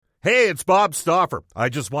Hey, it's Bob Stauffer. I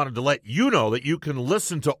just wanted to let you know that you can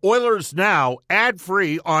listen to Oilers Now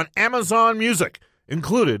ad-free on Amazon Music,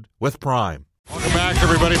 included with Prime. Welcome back,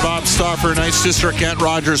 everybody. Bob Stauffer, Knights District at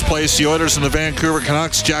Rogers Place. The Oilers and the Vancouver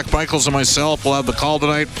Canucks. Jack Michaels and myself will have the call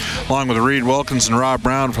tonight, along with Reed Wilkins and Rob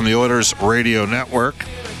Brown from the Oilers Radio Network.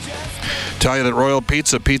 Tell you that Royal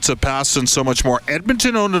Pizza, pizza, pasta, and so much more.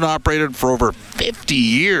 Edmonton owned and operated for over 50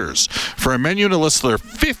 years. For a menu and a list of their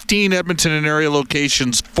 15 Edmonton and area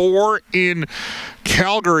locations, 4 in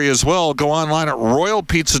Calgary as well. Go online at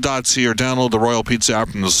royalpizza.ca or download the Royal Pizza app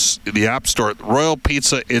from the App Store. Royal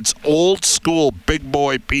Pizza, it's old school big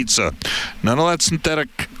boy pizza. None of that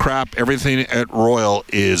synthetic crap. Everything at Royal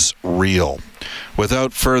is real.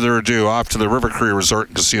 Without further ado, off to the River Cree Resort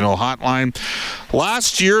and Casino Hotline.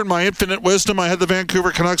 Last year, in my infinite wisdom, I had the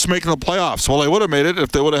Vancouver Canucks making the playoffs. Well, they would have made it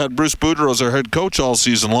if they would have had Bruce Boudreau as their head coach all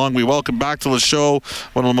season long. We welcome back to the show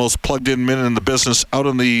one of the most plugged-in men in the business out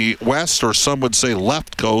on the west, or some would say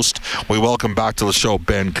left coast. We welcome back to the show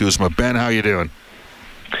Ben Kuzma. Ben, how you doing?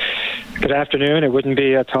 Good afternoon. It wouldn't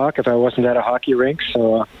be a talk if I wasn't at a hockey rink.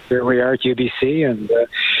 So here we are at UBC, and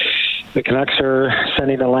the Canucks are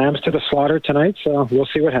sending the Lambs to the slaughter tonight, so we'll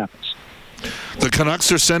see what happens. The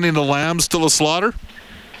Canucks are sending the Lambs to the slaughter?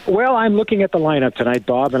 Well, I'm looking at the lineup tonight,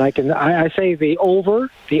 Bob, and I say the over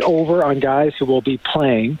on guys who will be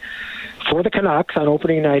playing for the Canucks on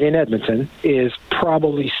opening night in Edmonton is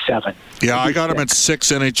probably 7. Yeah, I got them at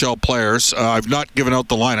 6 NHL players. I've not given out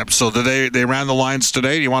the lineup. So they ran the lines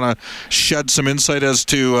today. Do you want to shed some insight as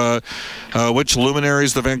to which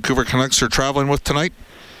luminaries the Vancouver Canucks are traveling with tonight?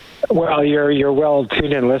 Well, your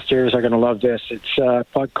well-tuned-in listeners are going to love this. It's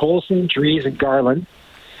Podkolzin, Dries, and Garland,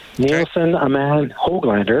 Nielsen, Aman,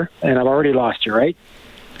 Hoglander, and I've already lost you, right?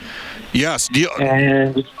 Yes.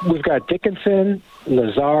 And we've got Dickinson,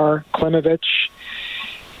 Lazar, Klimovich,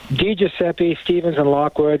 DiGiuseppe, Stevens, and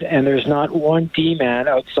Lockwood, and there's not one D-man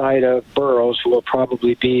outside of Burrows who will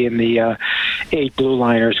probably be in the 8 blue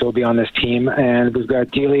liners who will be on this team. And we've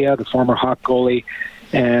got Delia, the former Hawk goalie,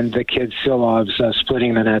 and the kid Silovs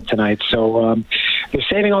splitting the net tonight. So they're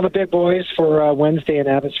saving all the big boys for Wednesday in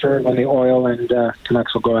Abbotsford when the Oil and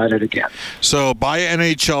Canucks will go at it again. So by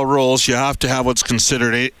NHL rules, you have to have what's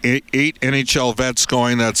considered eight NHL vets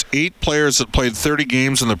going. That's 8 players that played 30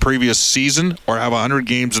 games in the previous season or have 100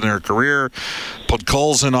 games in their career.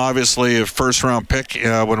 Podkolzin, obviously a first-round pick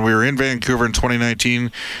when we were in Vancouver in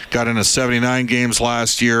 2019, got into 79 games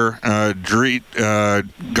last year.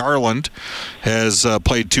 Garland has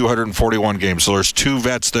played 241 games. So there's 2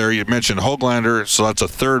 vets there. You mentioned Hoglander, so that's a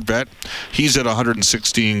third vet. He's at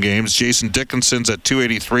 116 games. Jason Dickinson's at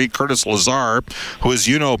 283. Curtis Lazar, who, as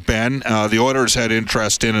you know, Ben, the Oilers had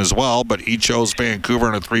interest in as well, but he chose Vancouver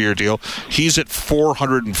on a 3-year deal. He's at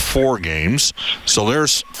 404 games. So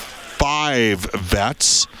there's 5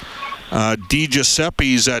 vets.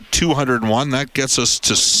 DiGiuseppe's at 201. That gets us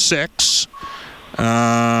to 6.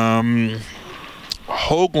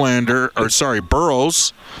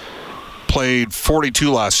 Burrows played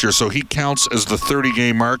 42 last year, so he counts as the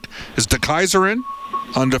 30-game mark. Is DeKeyser in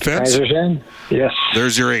on defense? DeKeyser's in, yes.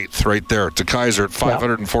 There's your 8th right there. DeKeyser at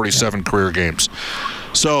 547 career games.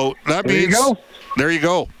 So that means... There you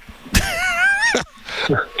go.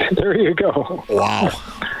 There you go. Wow.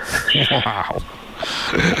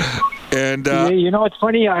 And it's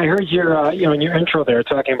funny. I heard your in your intro there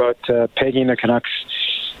talking about pegging the Canucks,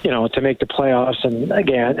 to make the playoffs. And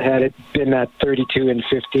again, had it been that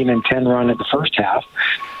 32-15-10 run at the first half,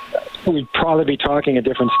 we'd probably be talking a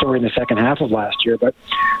different story in the second half of last year. But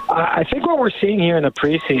I think what we're seeing here in the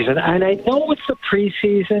preseason, and I know it's the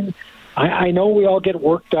preseason. I know we all get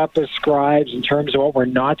worked up as scribes in terms of what we're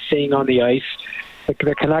not seeing on the ice.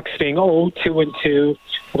 The Canucks being 2-2,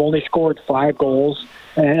 have only scored 5 goals.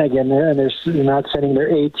 And again, they're not sending their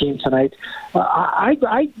A team tonight.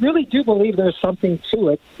 I really do believe there's something to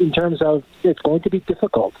it in terms of it's going to be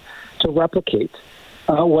difficult to replicate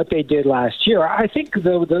what they did last year. I think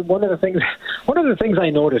one of the things I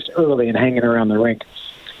noticed early in hanging around the rink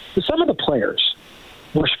is some of the players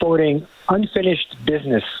were sporting unfinished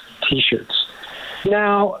business T-shirts.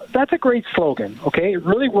 Now, that's a great slogan, okay? It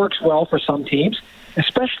really works well for some teams,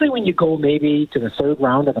 especially when you go maybe to the 3rd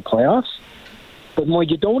round of the playoffs. But when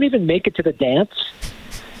you don't even make it to the dance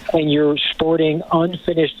and you're sporting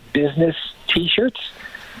unfinished business T-shirts,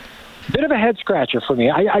 bit of a head-scratcher for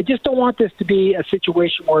me. I just don't want this to be a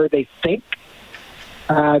situation where they think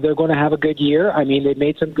they're going to have a good year. I mean, they've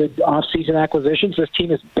made some good off-season acquisitions. This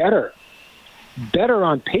team is better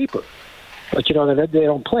on paper. But, they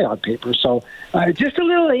don't play on paper. So just a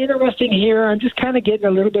little interesting here. I'm just kind of getting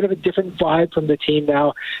a little bit of a different vibe from the team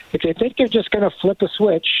now. If they think they're just going to flip a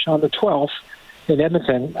switch on the 12th in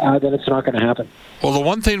Edmonton, then it's not going to happen. Well, the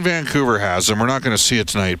one thing Vancouver has, and we're not going to see it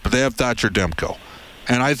tonight, but they have Thatcher Demko.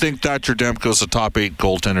 And I think Thatcher Demko is a top 8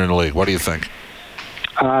 goaltender in the league. What do you think?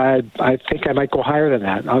 I think I might go higher than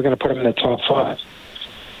that. I'm going to put him in the top 5.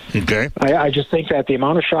 Okay. I just think that the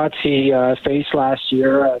amount of shots he faced last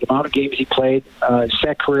year, the amount of games he played,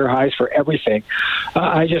 set career highs for everything.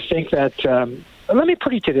 I just think that, let me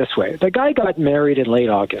put it to this way. The guy got married in late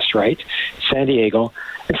August, right? San Diego.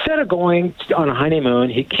 Instead of going on a honeymoon,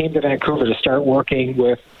 he came to Vancouver to start working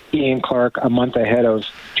with Ian Clark a month ahead of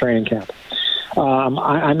training camp.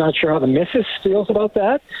 I'm not sure how the missus feels about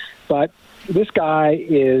that, but this guy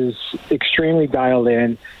is extremely dialed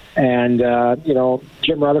in. And,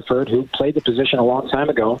 Jim Rutherford, who played the position a long time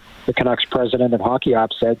ago, the Canucks president of Hockey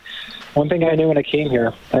Ops, said, one thing I knew when I came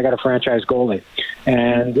here, I got a franchise goalie.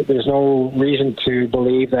 And there's no reason to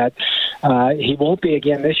believe that he won't be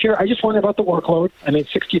again this year. I just wonder about the workload. I mean,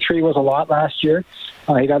 63 was a lot last year.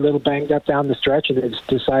 He got a little banged up down the stretch, and they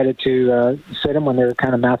decided to sit him when they were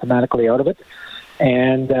kind of mathematically out of it.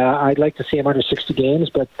 And I'd like to see him under 60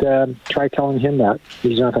 games, but try telling him that.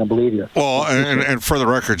 He's not going to believe you. Well, and for the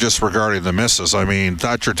record, just regarding the misses, I mean,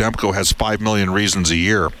 Thatcher Demko has 5 million reasons a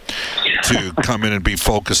year to come in and be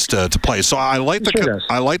focused to play. So I like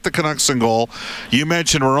the Canucks in goal. You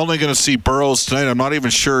mentioned we're only going to see Burrows tonight. I'm not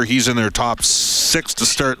even sure he's in their top 6 to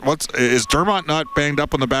start. Is Dermott not banged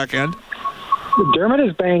up on the back end? Dermott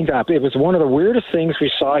is banged up. It was one of the weirdest things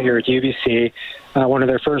we saw here at UBC. One of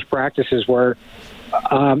their first practices where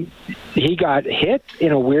he got hit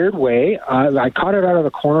in a weird way. I caught it out of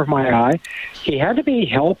the corner of my eye. He had to be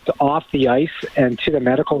helped off the ice and to the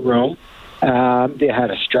medical room. They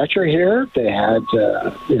had a stretcher here. They had,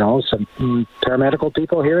 some paramedical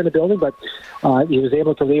people here in the building, but he was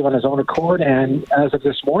able to leave on his own accord. And as of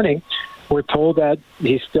this morning, we're told that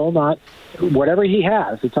he's still not, whatever he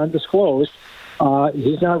has, it's undisclosed,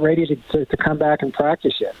 he's not ready to come back and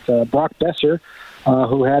practice yet. Brock Besser,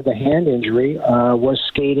 who had the hand injury, was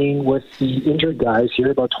skating with the injured guys here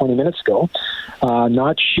about 20 minutes ago.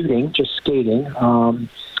 Not shooting, just skating.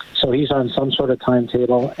 So he's on some sort of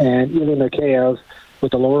timetable. And Ilya Mikheyev,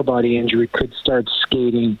 with the lower body injury, could start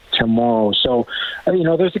skating tomorrow. So,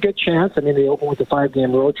 there's a good chance. I mean, they open with a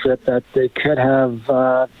 5-game road trip that they could have,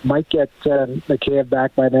 might get Mikheyev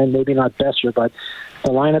back by then, maybe not Besser, but the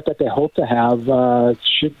lineup that they hope to have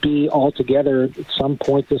should be all together at some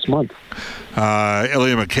point this month.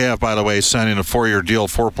 Ilya Mikheyev, by the way, signing a 4-year deal,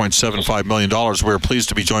 $4.75 million. We're pleased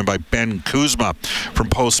to be joined by Ben Kuzma from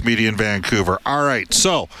Post Media in Vancouver. All right,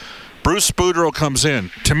 so Bruce Boudreau comes in.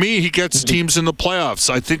 To me, he gets teams in the playoffs.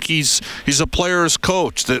 I think he's a player's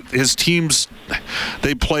coach, that his teams,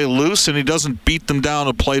 they play loose and he doesn't beat them down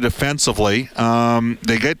to play defensively.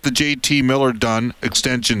 They get the JT Miller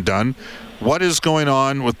extension done. What is going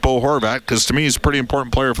on with Bo Horvat? Because to me, he's a pretty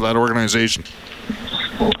important player for that organization.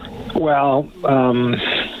 Well, 6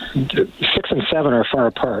 and 7 are far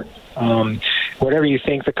apart. Whatever you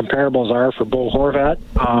think the comparables are for Bo Horvat,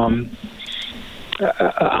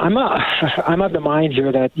 I'm of the mind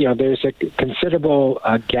here that there's a considerable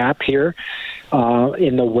gap here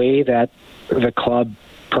in the way that the club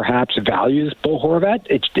perhaps values Bo Horvat.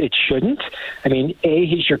 It shouldn't. I mean, A,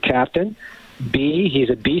 he's your captain. B,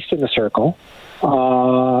 he's a beast in the circle.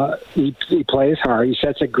 He plays hard. He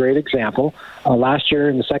sets a great example. Last year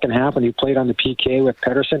in the second half when he played on the PK with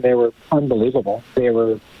Pettersson, they were unbelievable. They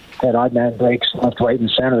had odd man breaks left, right,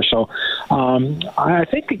 and center. So I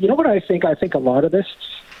think, what I think? I think a lot of this,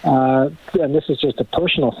 and this is just a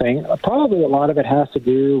personal thing, probably a lot of it has to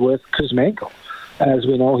do with Kuzmenko. As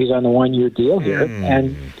we know, he's on the 1-year deal here.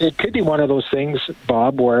 And it could be one of those things,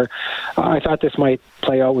 Bob, where I thought this might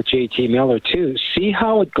play out with JT Miller, too. See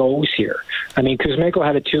how it goes here. I mean, Kuzmenko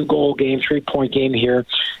had a 2-goal game, 3-point game here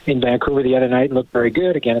in Vancouver the other night and looked very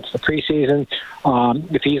good. Again, it's the preseason.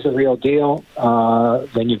 If he's the real deal,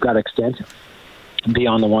 then you've got to extend him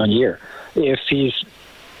beyond the 1 year. If he's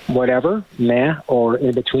whatever, or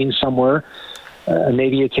in between somewhere,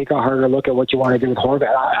 maybe you take a harder look at what you want to do with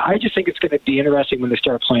Horvat. I just think it's going to be interesting when they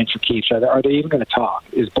start playing for keeps. Are they even going to talk?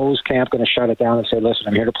 Is Bo's camp going to shut it down and say, listen,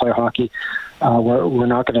 I'm here to play hockey. We're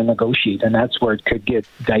not going to negotiate, and that's where it could get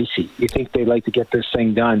dicey. You think they'd like to get this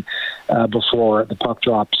thing done before the puck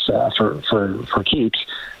drops for keeps.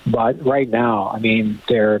 But right now, I mean,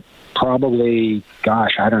 they're probably,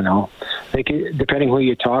 I don't know. They could, depending who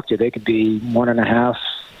you talk to, they could be $1.5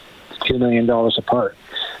 to $2 million apart.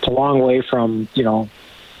 It's a long way from,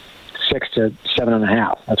 6 to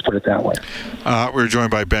 7.5. Let's put it that way. We're joined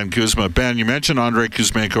by Ben Kuzma. Ben, you mentioned Andrei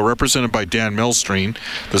Kuzmenko, represented by Dan Milstein,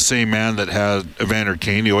 the same man that had Evander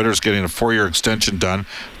Kane. The Oilers getting a 4-year extension done,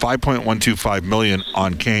 $5.125 million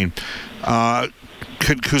on Kane.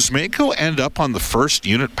 Could Kuzmenko end up on the first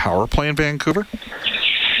unit power play in Vancouver?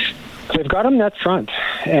 They've got him net front,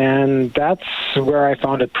 and that's where I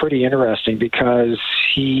found it pretty interesting because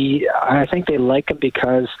I think they like him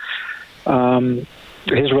because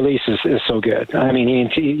his release is so good. I mean,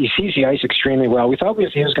 he sees the ice extremely well. We thought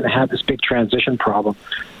he was going to have this big transition problem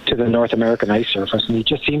to the North American ice surface, and he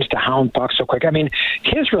just seems to hound pucks so quick. I mean,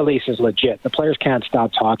 his release is legit. The players can't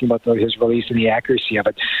stop talking about his release and the accuracy of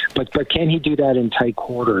it. But can he do that in tight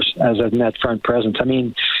quarters as a net front presence? I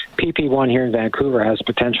mean, PP1 here in Vancouver has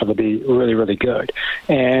potential to be really, really good.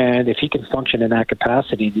 And if he can function in that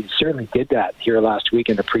capacity, he certainly did that here last week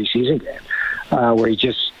in the preseason game, where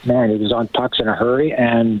he was on pucks in a hurry,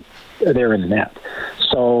 and they're in the net.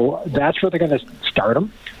 So that's where they're going to start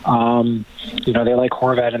him. They like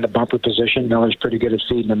Horvat in the bumper position. Miller's pretty good at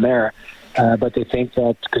feeding him there. But they think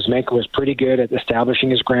that Kuzmenko was pretty good at establishing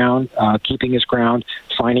his ground, keeping his ground,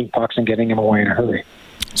 finding pucks, and getting him away in a hurry.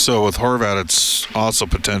 So with Horvat, it's also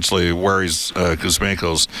potentially where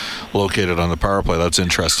Kuzmenko's located on the power play. That's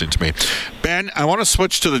interesting to me. Ben, I want to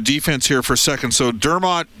switch to the defense here for a second. So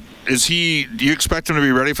Dermott, do you expect him to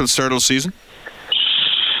be ready for the start of the season?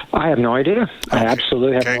 I have no idea. Okay. I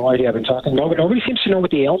absolutely have no idea. I've been talking. Nobody seems to know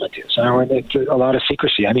what the ailment is. It's a lot of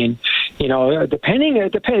secrecy. I mean, it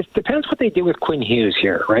depends what they do with Quinn Hughes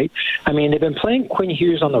here, right? I mean, they've been playing Quinn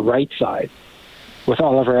Hughes on the right side with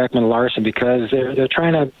Oliver Ekman-Larsson because they're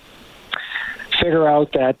trying to figure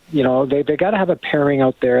out that they got to have a pairing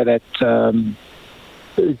out there that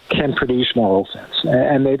can produce more offense,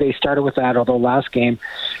 and they started with that. Although last game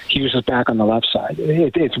Hughes was back on the left side,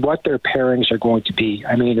 it's what their pairings are going to be.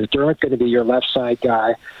 I mean, is Dermott going to be your left side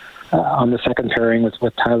guy on the second pairing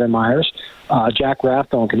with Tyler Myers? Jack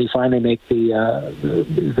Rathbone, can he finally make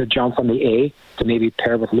the jump from the A to maybe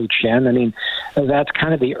pair with Luke Shen? I mean, that's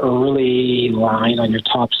kind of the early line on your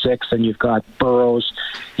top six. And you've got Burrows,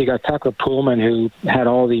 you got Tucker Pullman, who had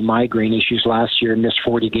all the migraine issues last year and missed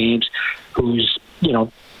 40 games, who's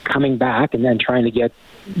coming back and then trying to get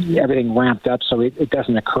everything ramped up so it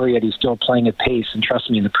doesn't occur yet. He's still playing at pace, and trust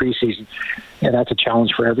me, in the preseason, that's a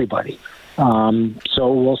challenge for everybody.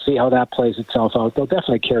 So we'll see how that plays itself out. They'll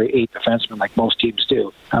definitely carry 8 defensemen like most teams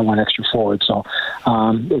do, one extra forward. So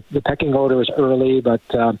the pecking order is early, but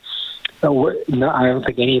I don't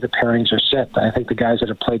think any of the pairings are set. I think the guys that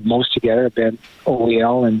have played most together have been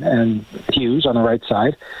OEL and Hughes on the right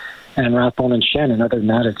side, and Rathbone and Shen. And other than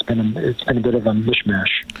that, it's been a bit of a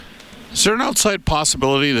mishmash. Is there an outside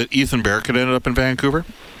possibility that Ethan Bear could end up in Vancouver?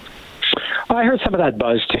 I heard some of that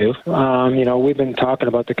buzz too. We've been talking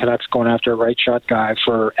about the Canucks going after a right shot guy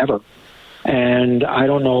forever, and I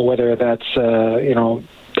don't know whether that's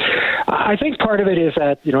I think part of it is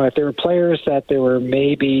that if there were players that they were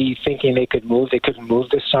maybe thinking they couldn't move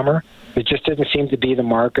this summer. It just didn't seem to be the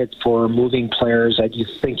market for moving players that you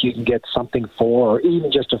think you can get something for, or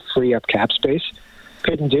even just to free up cap space.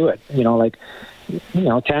 Couldn't do it.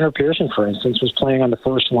 Tanner Pearson, for instance, was playing on the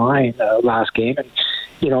first line last game, and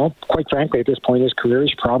quite frankly, at this point in his career,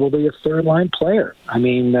 he's probably a third-line player. I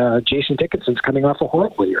mean, Jason Dickinson's coming off a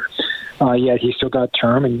horrible year, yet he's still got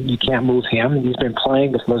term, and you can't move him. He's been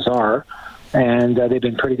playing with Lazar, and they've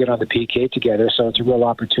been pretty good on the PK together, so it's a real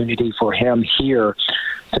opportunity for him here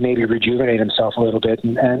to maybe rejuvenate himself a little bit.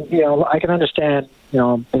 And I can understand,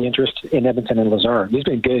 the interest in Edmonton and Lazar. He's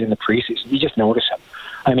been good in the preseason. You just notice him.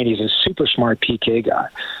 I mean, he's a super smart PK guy,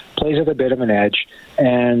 plays with a bit of an edge,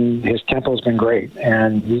 and his tempo's been great.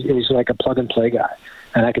 And he's like a plug-and-play guy.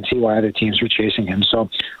 And I can see why other teams were chasing him. So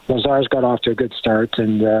Lazar's got off to a good start.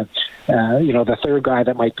 And, the third guy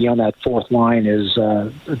that might be on that fourth line is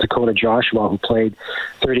Dakota Joshua, who played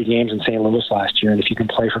 30 games in St. Louis last year. And if you can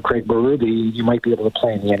play for Craig Berube, you might be able to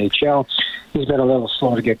play in the NHL. He's been a little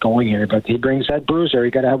slow to get going here, but he brings that bruiser.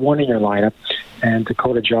 You got to have one in your lineup. And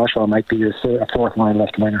Dakota Joshua might be your fourth line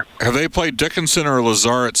left winger. Have they played Dickinson or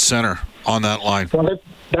Lazar at center on that line? Well,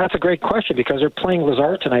 that's a great question because they're playing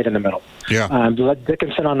Lazar tonight in the middle. Yeah.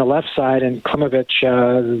 Dickinson on the left side and Klimovich,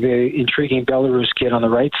 the intriguing Belarus kid on the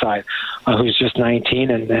right side, who's just 19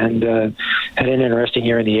 and had an interesting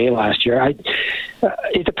year in the A last year.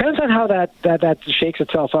 It depends on how that shakes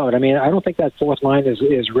itself out. I mean, I don't think that fourth line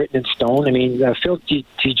is written in stone. I mean, Phil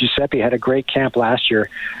Giuseppe had a great camp last year,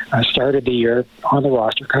 started the year on the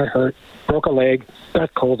roster, got hurt, broke a leg,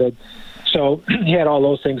 got COVID. So he had all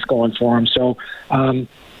those things going for him. So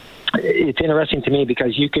it's interesting to me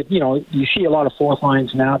because you see a lot of fourth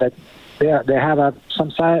lines now that they have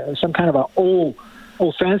some kind of a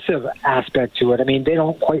offensive aspect to it. I mean, they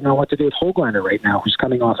don't quite know what to do with Höglander right now, who's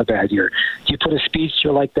coming off a bad year. Do you put a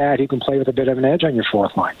speedster like that who can play with a bit of an edge on your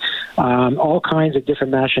fourth line? All kinds of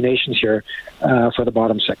different machinations here for the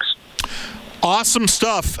bottom six. Awesome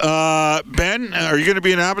stuff. Ben, are you going to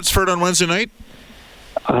be in Abbotsford on Wednesday night?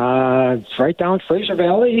 Right down Fraser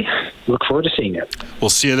Valley. Look forward to seeing you. We'll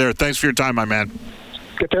see you there. Thanks for your time, my man.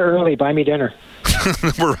 Get there early. Buy me dinner.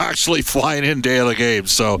 We're actually flying in day of the game,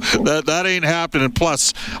 so that ain't happening.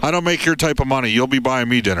 Plus, I don't make your type of money. You'll be buying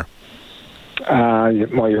me dinner.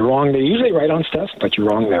 Well, you're wrong. They're usually right on stuff, but you're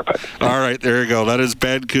wrong there. But all right, there you go. That is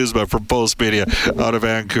Ben Kuzma from Post Media out of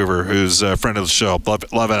Vancouver, who's a friend of the show.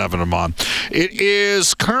 Love having him on. It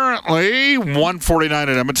is currently 1:49 at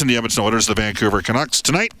Edmonton. The Edmonton Oilers, the Vancouver Canucks.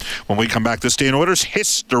 Tonight, when we come back this day in Oilers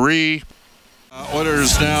history.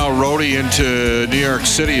 Oilers Now roadie into New York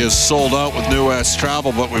City is sold out with New West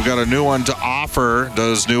Travel, but we've got a new one to offer.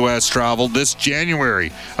 Does New West Travel this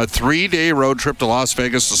January? A 3-day road trip to Las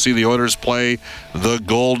Vegas to see the Oilers play the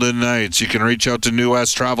Golden Knights. You can reach out to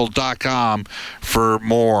newwesttravel.com for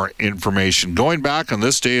more information. Going back on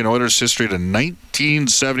this day in Oilers history to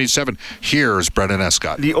 1977, here's Brendan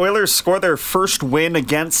Escott. The Oilers score their first win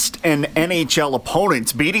against an NHL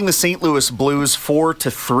opponent, beating the St. Louis Blues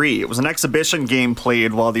 4-3. It was an exhibition game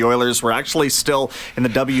played while the Oilers were actually still in the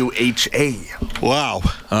WHA. Wow.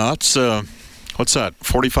 That's, what's that,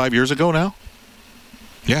 45 years ago now?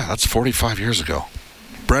 Yeah, that's 45 years ago.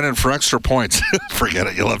 Brendan, for extra points, forget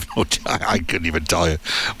it. You'll have no I couldn't even tell you.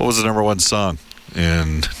 What was the number one song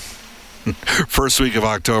in first week of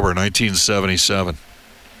October, 1977?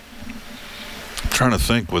 I'm trying to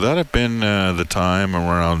think. Would that have been the time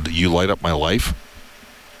around You Light Up My Life?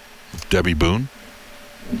 With Debbie Boone?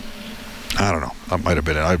 I don't know. That might have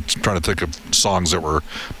been it. I'm trying to think of songs that were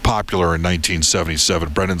popular in 1977.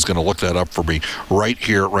 Brendan's going to look that up for me right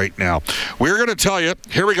here, right now. We're going to tell you,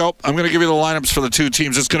 here we go. I'm going to give you the lineups for the two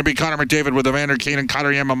teams. It's going to be Connor McDavid with Evander Kane and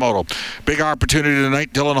Connor Yamamoto. Big opportunity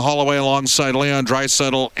tonight. Dylan Holloway alongside Leon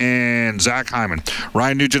Draisaitl and Zach Hyman.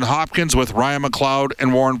 Ryan Nugent-Hopkins with Ryan McLeod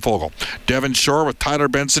and Warren Fogle. Devin Shore with Tyler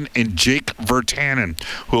Benson and Jake Virtanen,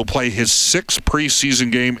 who will play his fifth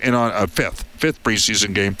preseason game in on a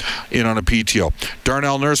PTO.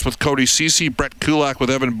 Darnell Nurse with Cody Ceci, Brett Kulak with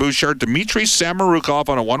Evan Bouchard, Dmitry Samorukov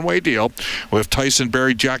on a one-way deal with Tyson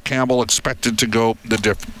Barrie, Jack Campbell expected to go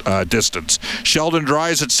the distance. Sheldon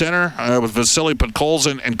Dries at center with Vasily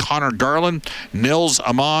Podkolzin and Connor Garland. Nils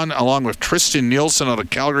Aman along with Tristan Nielsen out of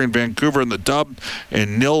Calgary and Vancouver in the dub,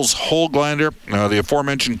 and Nils Holglander, the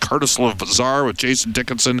aforementioned Curtis Lazar with Jason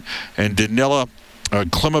Dickinson and Danila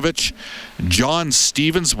Klimovich. John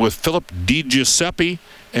Stevens with Philip DiGiuseppe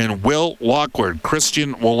and Will Lockwood,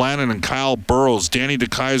 Christian Wolanin and Kyle Burrows, Danny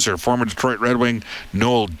DeKeyser, former Detroit Red Wing,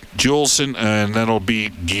 Noel Juleson, and then it'll be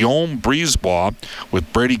Guillaume Brisebois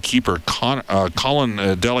with Brady Keeper.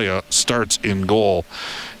 Colin Delia starts in goal.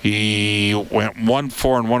 He went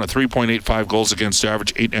 1-4-1 at 3.85 goals against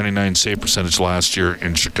average, .899 save percentage last year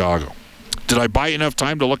in Chicago. Did I buy enough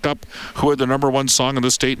time to look up who had the number one song in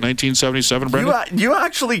the state in 1977, Brendan? You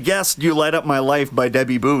actually guessed You Light Up My Life by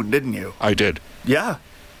Debbie Boone, didn't you? I did. Yeah.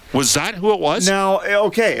 Was that who it was? Now,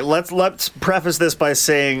 okay, let's preface this by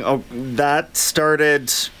saying that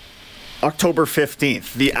started October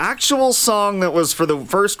 15th. The actual song that was for the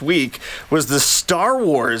first week was the Star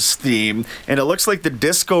Wars theme, and it looks like the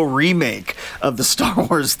disco remake of the Star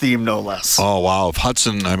Wars theme, no less. Oh, wow. If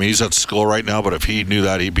Hudson, I mean, he's at school right now, but if he knew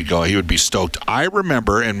that, he would be stoked. I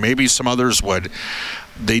remember, and maybe some others would,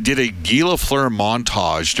 they did a Guy Lafleur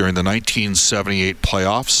montage during the 1978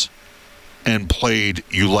 playoffs and played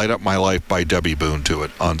You Light Up My Life by Debbie Boone to it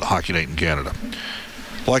on Hockey Night in Canada.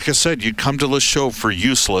 Like I said, you come to this show for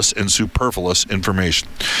useless and superfluous information.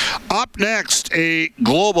 Up next, a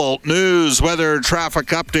global news weather traffic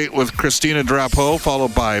update with Christina Drapeau,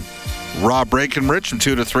 followed by Rob Breckenridge from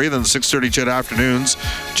 2 to 3, then the 6:30 CHED Afternoons,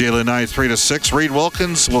 Jaylen Nye 3 to 6. Reed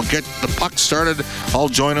Wilkins will get the puck started. I'll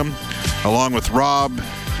join him along with Rob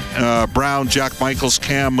Brown, Jack Michaels,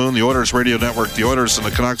 Cam Moon, the Oilers Radio Network. The Oilers and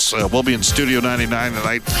the Canucks will be in Studio 99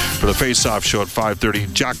 tonight for the Face-Off show at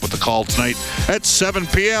 5:30. Jack with the call tonight at 7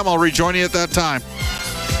 p.m. I'll rejoin you at that time.